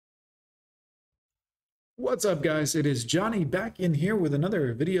What's up, guys? It is Johnny back in here with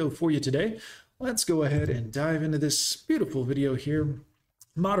another video for you today. Let's go ahead and dive into this beautiful video here.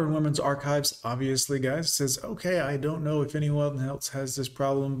 Modern Women's Archives, obviously, guys, says, okay, I don't know if anyone else has this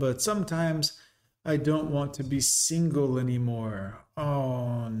problem, but sometimes I don't want to be single anymore.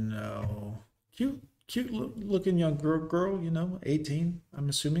 Oh, no. Cute looking young girl, 18, I'm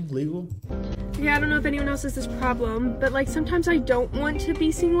assuming, legal. Yeah, I don't know if anyone else has this problem, but like sometimes I don't want to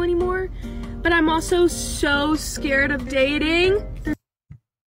be single anymore, but I'm also so scared of dating.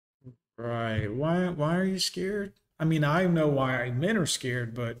 Right. Why are you scared? I mean, I know why men are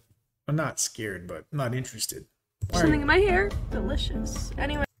scared, but I'm not scared, but not interested. Something in my hair. Delicious.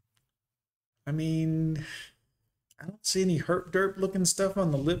 Anyway. I mean, I don't see any hurt dirt looking stuff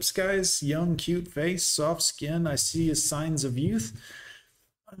on the lips, guys. Young, cute face, soft skin. I see signs of youth.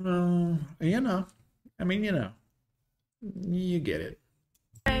 You get it.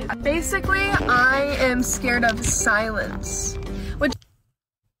 Basically, I am scared of silence.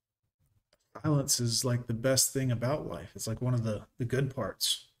 Silence is like the best thing about life. It's like one of the good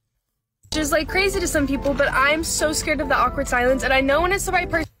parts. Which is like crazy to some people, but I'm so scared of the awkward silence, and I know when it's the right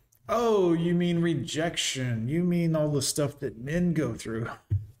person. Oh, you mean rejection. You mean all the stuff that men go through. You're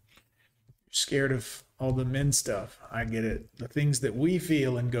scared of all the men stuff. I get it. The things that we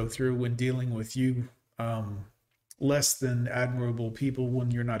feel and go through when dealing with you, less than admirable people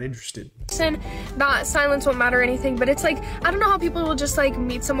when you're not interested. That silence won't matter anything, but it's like, I don't know how people will just like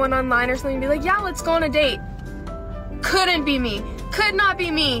meet someone online or something and be like, yeah, let's go on a date. Couldn't be me. Could not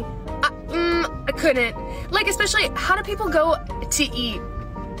be me. I couldn't. Like, especially, how do people go to eat?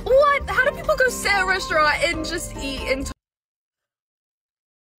 What? How do people go sit at a restaurant and just eat and talk?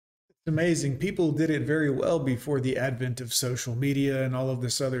 It's amazing. People did it very well before the advent of social media and all of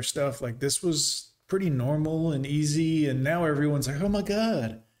this other stuff. Like, this was pretty normal and easy, and now everyone's like, oh my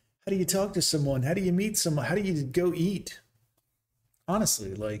god, how do you talk to someone? How do you meet someone? How do you go eat?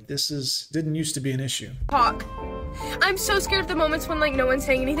 Honestly, like, didn't used to be an issue. Talk. I'm so scared of the moments when like no one's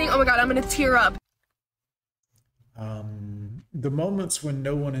saying anything. Oh my god, I'm gonna tear up. The moments when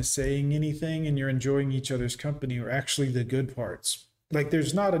no one is saying anything and you're enjoying each other's company are actually the good parts. Like,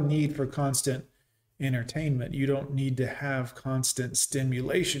 there's not a need for constant entertainment. You don't need to have constant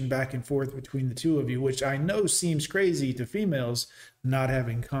stimulation back and forth between the two of you, which I know seems crazy to females, not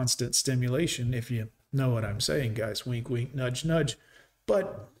having constant stimulation, if you know what I'm saying, guys. Wink, wink, nudge, nudge.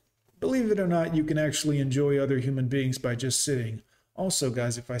 But believe it or not, you can actually enjoy other human beings by just sitting. Also,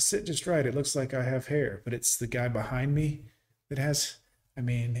 guys, if I sit just right, it looks like I have hair, but it's the guy behind me that has,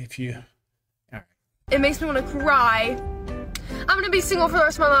 if you... All right. It makes me want to cry. I'm gonna be single for the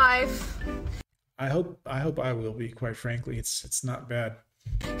rest of my life. I hope I will be, quite frankly. It's not bad.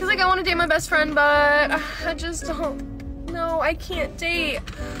 Cause like I want to date my best friend, but I just don't. No, I can't date.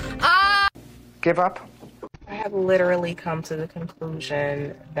 Give up? I have literally come to the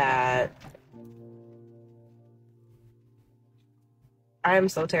conclusion that I am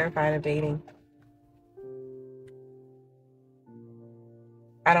so terrified of dating.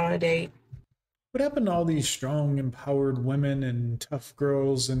 I don't want to date. What happened to all these strong, empowered women and tough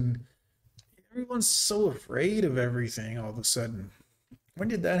girls, and everyone's so afraid of everything all of a sudden? When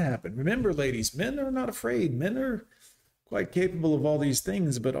did that happen? Remember, ladies, men are not afraid. Men are quite capable of all these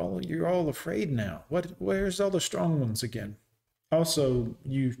things, but you're all afraid now. Where's all the strong ones again? Also,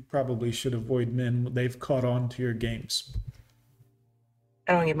 you probably should avoid men. They've caught on to your games.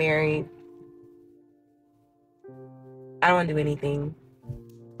 I don't get married. I don't want to do anything.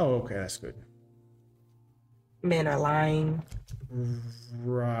 Oh, okay, that's good. Men are lying.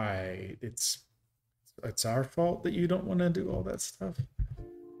 Right. It's our fault that you don't want to do all that stuff.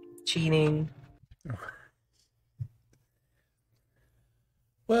 Cheating.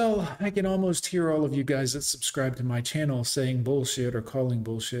 Well, I can almost hear all of you guys that subscribe to my channel saying bullshit or calling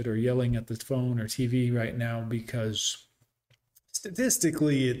bullshit or yelling at the phone or TV right now, because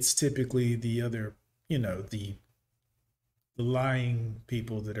statistically it's typically the other, the lying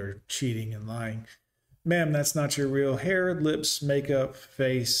people that are cheating and lying. Ma'am, that's not your real hair, lips, makeup,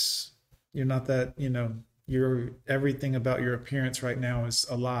 face. You're not that, everything about your appearance right now is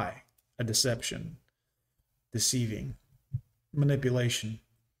a lie, a deception, deceiving, manipulation.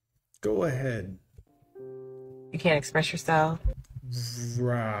 Go ahead. You can't express yourself.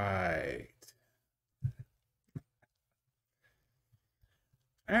 Right.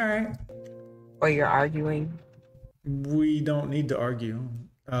 All right. Or you're arguing. We don't need to argue.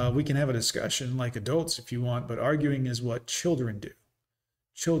 We can have a discussion like adults if you want, but arguing is what children do.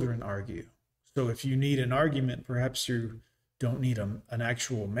 Children argue. So if you need an argument, perhaps you don't need an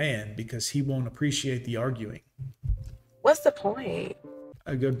actual man, because he won't appreciate the arguing. What's the point?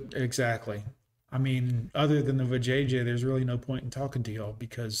 Exactly. I mean, other than the vajayjay, there's really no point in talking to y'all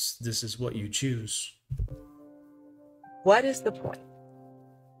because this is what you choose. What is the point?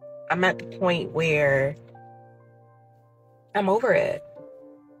 I'm at the point where I'm over it.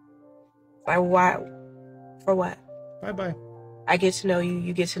 Like, why? For what? Bye-bye. I get to know you,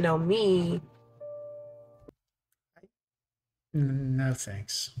 you get to know me. No,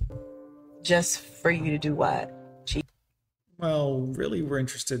 thanks. Just for you to do what? Well, really, we're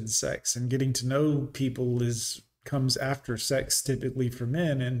interested in sex, and getting to know people comes after sex, typically for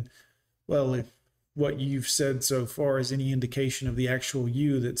men. And well, if what you've said so far is any indication of the actual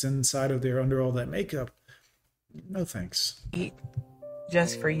you that's inside of there under all that makeup, no thanks.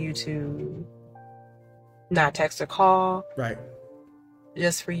 Just for you to not text or call. Right.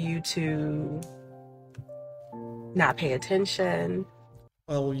 Just for you to not pay attention.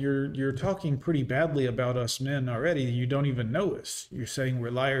 Well, you're talking pretty badly about us men already. You don't even know us. You're saying we're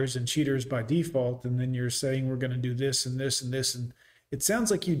liars and cheaters by default, and then you're saying we're going to do this and this and this. And it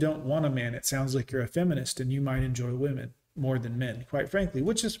sounds like you don't want a man. It sounds like you're a feminist and you might enjoy women more than men, quite frankly,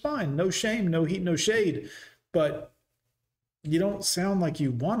 which is fine. No shame, no heat, no shade. But you don't sound like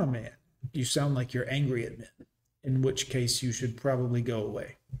you want a man. You sound like you're angry at men, in which case you should probably go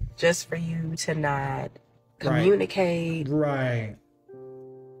away. Just for you to not communicate. Right.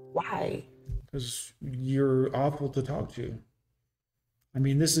 Why? Because you're awful to talk to. I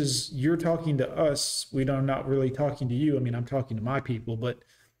mean, you're talking to us. I'm not really talking to you. I mean, I'm talking to my people, but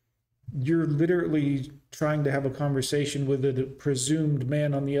you're literally trying to have a conversation with a presumed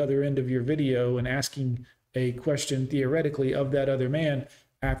man on the other end of your video and asking a question theoretically of that other man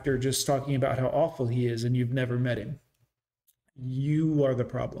after just talking about how awful he is and you've never met him. You are the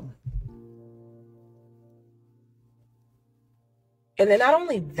problem. And then not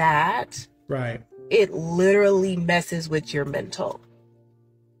only that, right, it literally messes with your mental.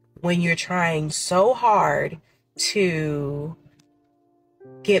 When you're trying so hard to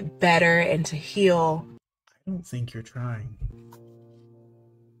get better and to heal. I don't think you're trying.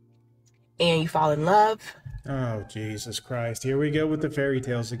 And you fall in love. Oh, Jesus Christ. Here we go with the fairy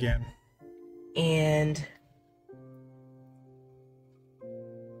tales again. And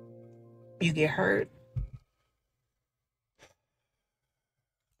you get hurt.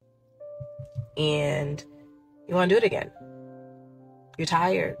 And you want to do it again. You're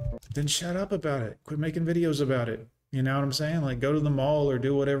tired. Then shut up about it. Quit making videos about it. You know what I'm saying? Like, go to the mall or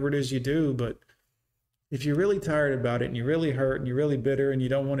do whatever it is you do. But if you're really tired about it and you're really hurt and you're really bitter and you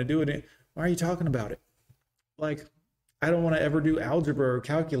don't want to do it, why are you talking about it? Like, I don't want to ever do algebra or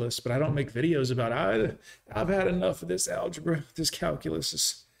calculus, but I don't make videos about I've had enough of this algebra, this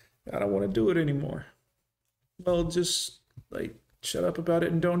calculus. I don't want to do it anymore. Well, just like shut up about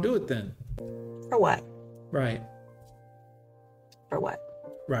it and don't do it then. For what? Right. For what?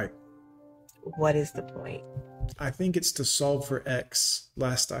 Right. What is the point? I think it's to solve for X,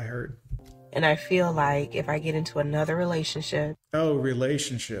 last I heard. And I feel like if I get into another relationship. Oh,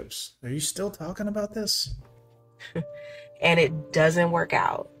 relationships. Are you still talking about this? And it doesn't work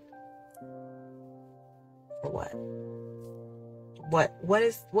out. For what? What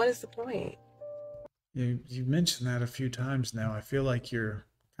is the point? You mentioned that a few times now. I feel like you're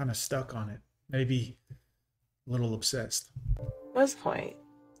kind of stuck on it. Maybe a little obsessed. What's the point?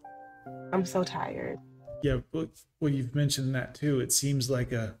 I'm so tired. Yeah, well, you've mentioned that too. It seems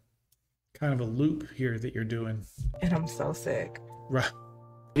like a kind of a loop here that you're doing. And I'm so sick. Right.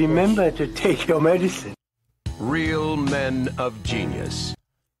 Remember to take your medicine. Real men of genius.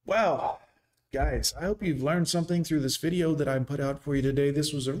 Well, guys, I hope you've learned something through this video that I put out for you today.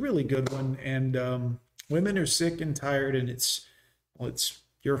 This was a really good one. And women are sick and tired, and it's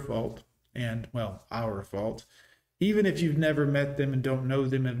your fault and, well, our fault. Even if you've never met them and don't know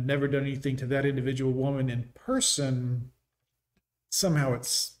them and never done anything to that individual woman in person, somehow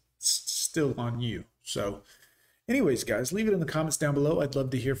it's still on you. So anyways, guys, leave it in the comments down below. I'd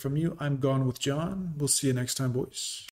love to hear from you. I'm Gone with John. We'll see you next time, boys.